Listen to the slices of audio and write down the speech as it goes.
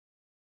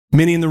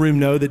Many in the room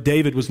know that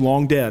David was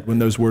long dead when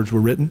those words were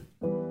written.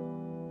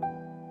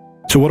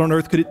 So what on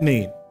earth could it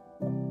mean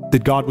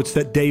that God would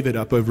set David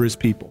up over his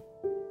people?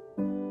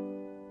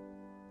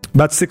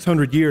 About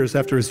 600 years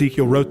after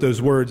Ezekiel wrote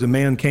those words, a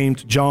man came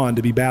to John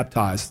to be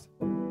baptized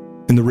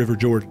in the River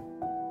Jordan.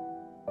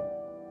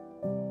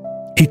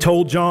 He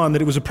told John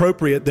that it was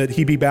appropriate that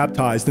he be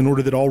baptized in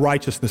order that all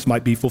righteousness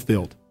might be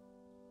fulfilled.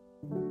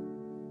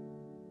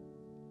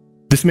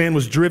 This man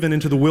was driven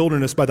into the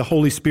wilderness by the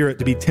Holy Spirit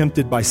to be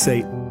tempted by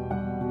Satan.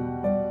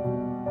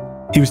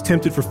 He was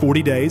tempted for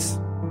 40 days.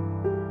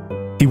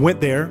 He went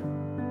there,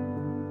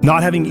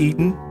 not having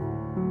eaten.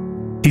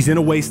 He's in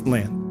a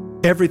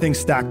wasteland. Everything's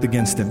stacked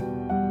against him.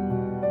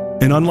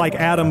 And unlike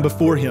Adam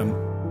before him,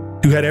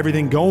 who had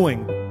everything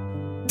going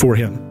for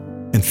him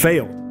and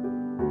failed,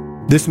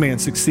 this man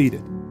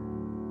succeeded.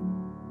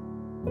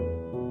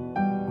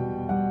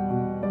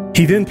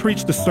 He then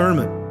preached a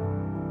sermon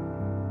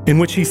in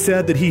which he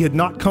said that he had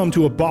not come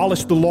to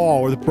abolish the law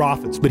or the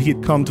prophets, but he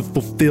had come to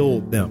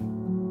fulfill them.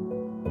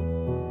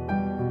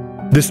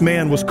 This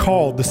man was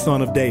called the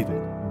Son of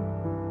David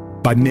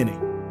by many.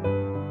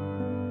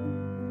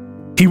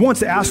 He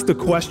once asked the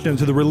question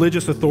to the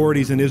religious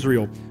authorities in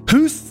Israel,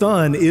 whose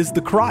son is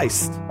the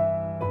Christ?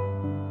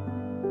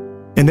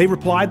 And they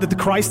replied that the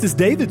Christ is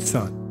David's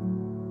son.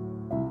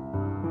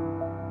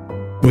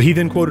 Well, he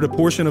then quoted a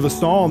portion of a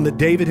psalm that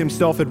David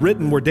himself had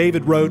written, where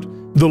David wrote,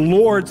 "The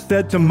Lord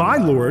said to my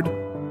Lord,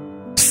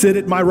 sit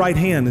at my right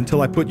hand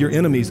until I put your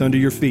enemies under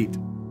your feet."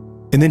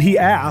 And then he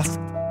asked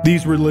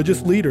these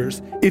religious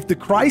leaders, if the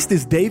Christ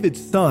is David's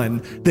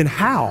son, then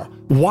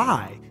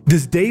why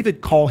does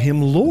David call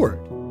him Lord?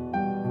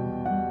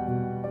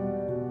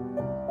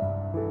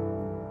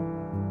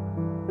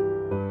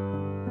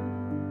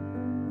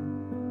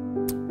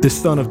 This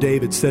son of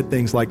David said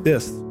things like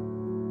this: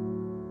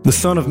 the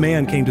Son of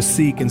Man came to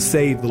seek and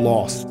save the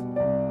lost.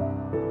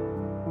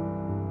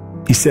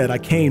 He said, I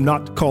came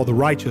not to call the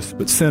righteous,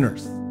 but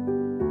sinners.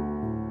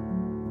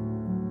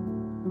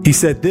 He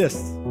said this: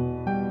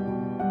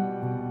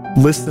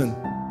 listen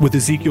with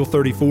Ezekiel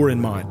 34 in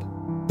mind.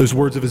 Those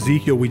words of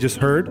Ezekiel we just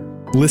heard,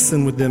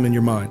 listen with them in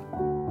your mind.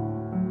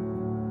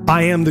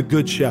 I am the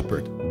good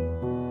shepherd.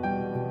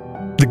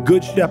 The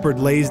good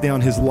shepherd lays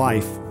down his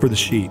life for the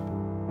sheep.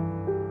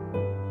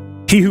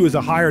 He who is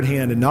a hired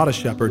hand and not a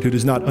shepherd, who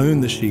does not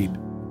own the sheep,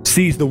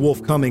 sees the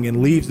wolf coming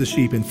and leaves the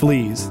sheep and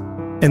flees,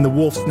 and the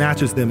wolf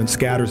snatches them and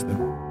scatters them.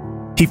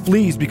 He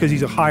flees because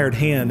he's a hired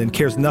hand and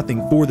cares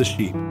nothing for the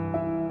sheep.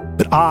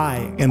 But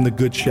I am the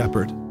good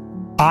shepherd.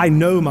 I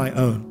know my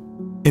own,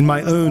 and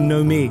my own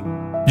know me,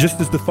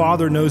 just as the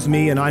Father knows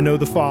me and I know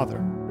the Father.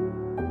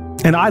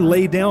 And I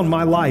lay down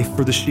my life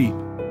for the sheep.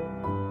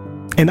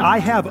 And I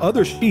have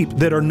other sheep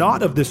that are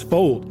not of this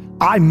fold.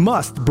 I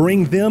must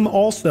bring them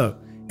also,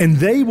 and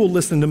they will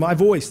listen to my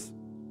voice.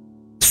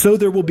 So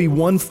there will be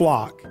one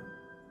flock,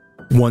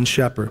 one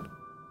shepherd.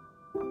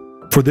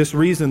 For this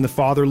reason the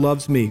Father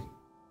loves me,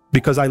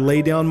 because I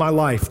lay down my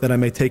life that I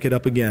may take it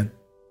up again.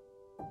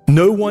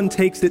 No one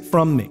takes it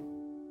from me,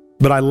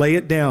 but I lay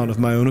it down of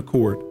my own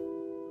accord.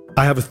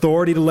 I have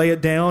authority to lay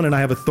it down, and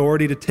I have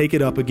authority to take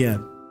it up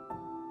again.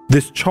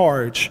 This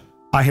charge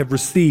I have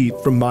received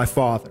from my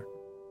Father.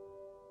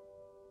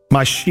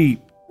 My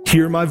sheep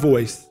hear my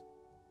voice,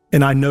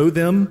 and I know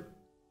them,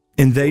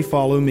 and they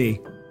follow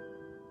me.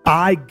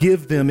 I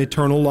give them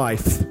eternal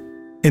life,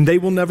 and they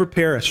will never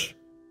perish,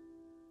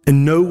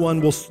 and no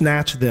one will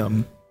snatch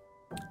them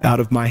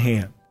out of my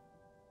hand.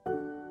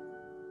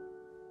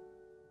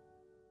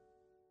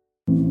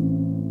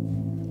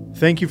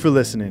 Thank you for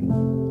listening.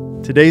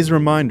 Today's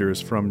reminder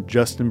is from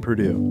Justin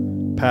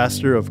Purdue,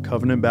 pastor of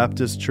Covenant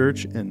Baptist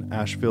Church in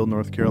Asheville,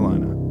 North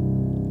Carolina.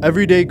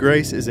 Everyday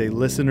Grace is a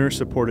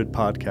listener-supported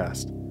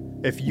podcast.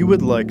 If you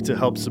would like to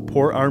help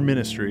support our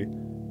ministry,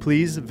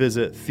 please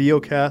visit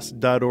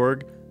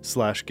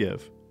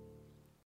theocast.org/give.